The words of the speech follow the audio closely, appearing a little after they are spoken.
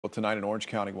Well, tonight, an Orange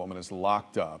County woman is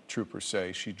locked up. Troopers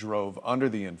say she drove under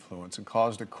the influence and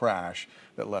caused a crash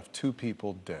that left 2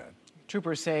 people dead.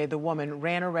 Troopers say the woman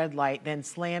ran a red light, then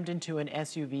slammed into an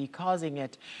SUV, causing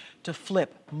it to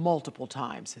flip multiple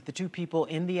times. The 2 people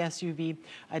in the SUV,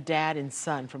 a dad and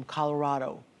son from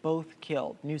Colorado, both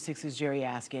killed. News 6's Jerry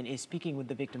Askin is speaking with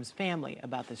the victim's family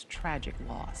about this tragic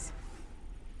loss.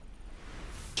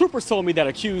 Troopers told me that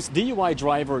accused DUI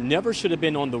driver never should have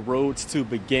been on the roads to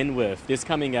begin with. This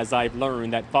coming as I've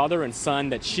learned that father and son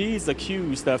that she's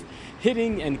accused of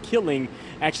hitting and killing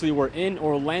actually were in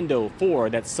Orlando for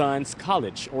that son's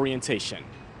college orientation.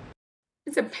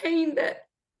 It's a pain that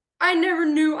I never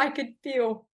knew I could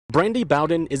feel. Brandy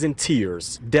Bowden is in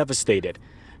tears, devastated.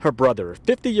 Her brother,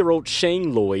 50-year-old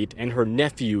Shane Lloyd, and her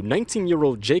nephew,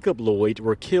 19-year-old Jacob Lloyd,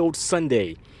 were killed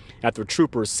Sunday after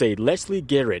troopers say Leslie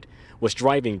Garrett was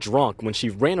driving drunk when she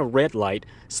ran a red light,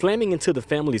 slamming into the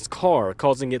family's car,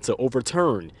 causing it to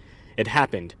overturn. It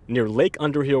happened near Lake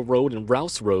Underhill Road and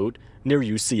Rouse Road near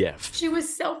UCF. She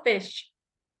was selfish.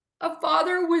 A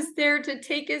father was there to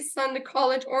take his son to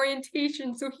college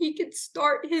orientation so he could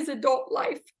start his adult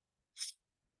life.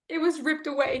 It was ripped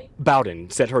away. Bowden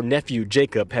said her nephew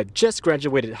Jacob had just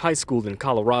graduated high school in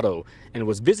Colorado and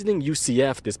was visiting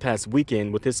UCF this past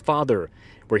weekend with his father,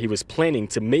 where he was planning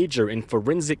to major in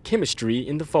forensic chemistry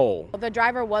in the fall. The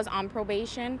driver was on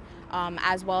probation,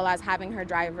 as well as having her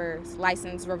driver's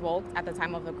license revoked at the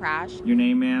time of the crash. Your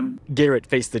name, ma'am? Garrett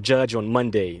faced the judge on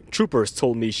Monday. Troopers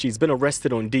told me she's been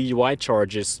arrested on DUI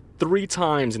charges 3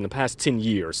 times in the past 10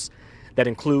 years. That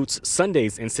includes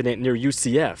Sunday's incident near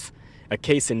UCF, a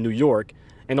case in New York,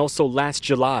 and also last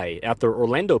July after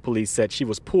Orlando police said she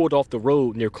was pulled off the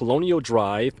road near Colonial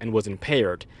Drive and was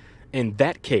impaired. In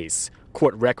that case,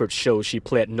 court records show she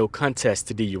pled no contest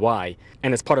to DUI,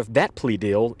 and as part of that plea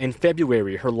deal, in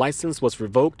February her license was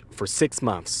revoked for 6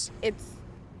 months. It's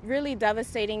really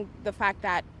devastating, the fact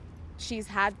that she's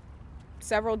had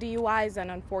several DUIs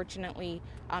and unfortunately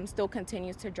still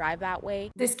continues to drive that way.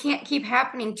 This can't keep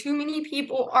happening. Too many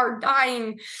people are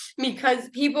dying because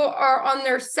people are on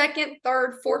their 2nd,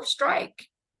 3rd, 4th strike.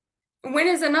 When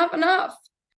is enough enough?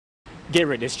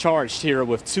 Garrett is charged here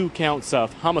with 2 counts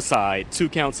of homicide, 2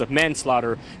 counts of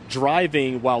manslaughter,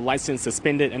 driving while license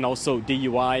suspended, and also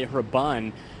DUI. Her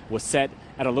bond was set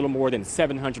at a little more than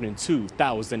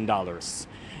 $702,000.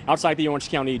 Outside the Orange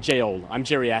County Jail, I'm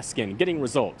Jerry Askin, getting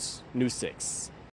results, News 6.